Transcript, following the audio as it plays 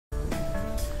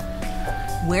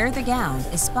Wear the Gown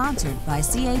is sponsored by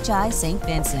CHI St.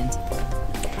 Vincent.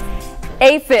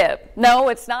 AFib. No,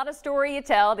 it's not a story you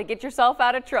tell to get yourself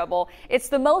out of trouble. It's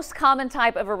the most common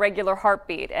type of irregular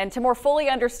heartbeat. And to more fully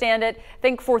understand it,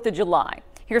 think 4th of July.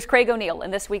 Here's Craig O'Neill in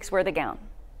this week's Wear the Gown.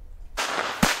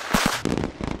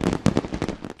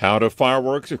 How do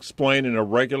fireworks explain an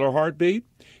irregular heartbeat?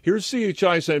 Here's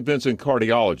CHI St. Vincent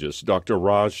cardiologist Dr.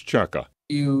 Raj Chakka.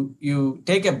 You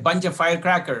take a bunch of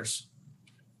firecrackers,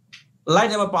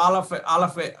 light them up all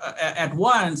of it at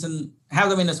once, and have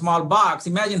them in a small box.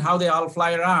 Imagine how they all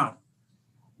fly around.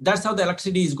 That's how the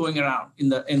electricity is going around in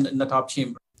the top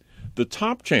chamber. The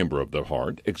top chamber of the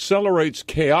heart accelerates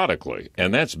chaotically,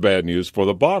 and that's bad news for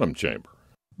the bottom chamber.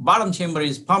 Bottom chamber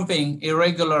is pumping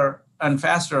irregular and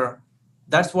faster.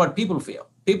 That's what people feel.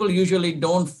 People usually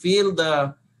don't feel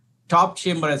the top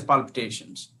chamber as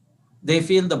palpitations. They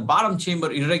feel the bottom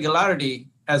chamber irregularity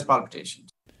as palpitations.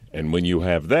 And when you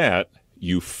have that,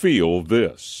 you feel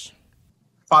this.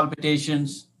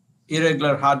 Palpitations,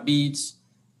 irregular heartbeats,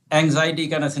 anxiety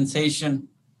kind of sensation,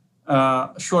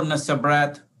 shortness of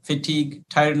breath, fatigue,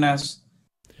 tiredness.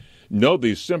 Know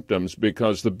these symptoms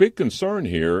because the big concern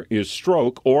here is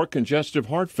stroke or congestive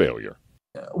heart failure.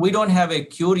 We don't have a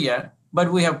cure yet,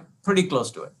 but we have pretty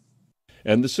close to it.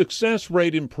 And the success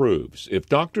rate improves if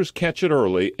doctors catch it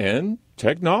early, and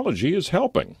technology is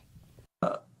helping.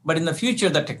 But in the future,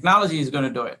 the technology is going to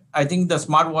do it. I think the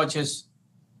smartwatches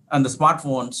and the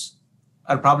smartphones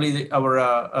are probably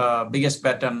our biggest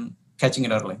bet on catching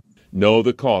it early. Know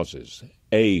the causes: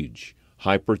 age,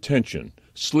 hypertension,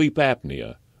 sleep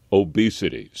apnea,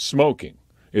 obesity, smoking.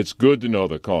 It's good to know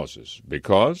the causes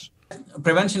because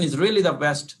prevention is really the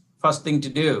first thing to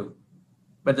do.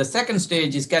 But the second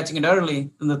stage is catching it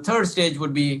early, and the third stage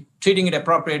would be treating it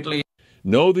appropriately.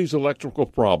 Know these electrical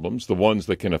problems, the ones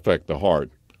that can affect the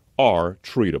heart, are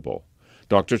treatable.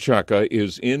 Dr. Chakka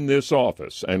is in this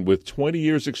office, and with 20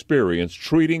 years' experience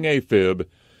treating AFib,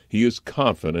 he is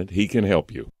confident he can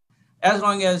help you. As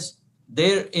long as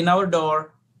they're in our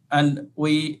door and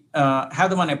we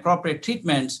have them on appropriate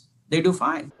treatments, they do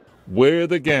fine. Wear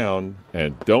the gown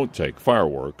and don't take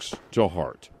fireworks to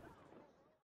heart.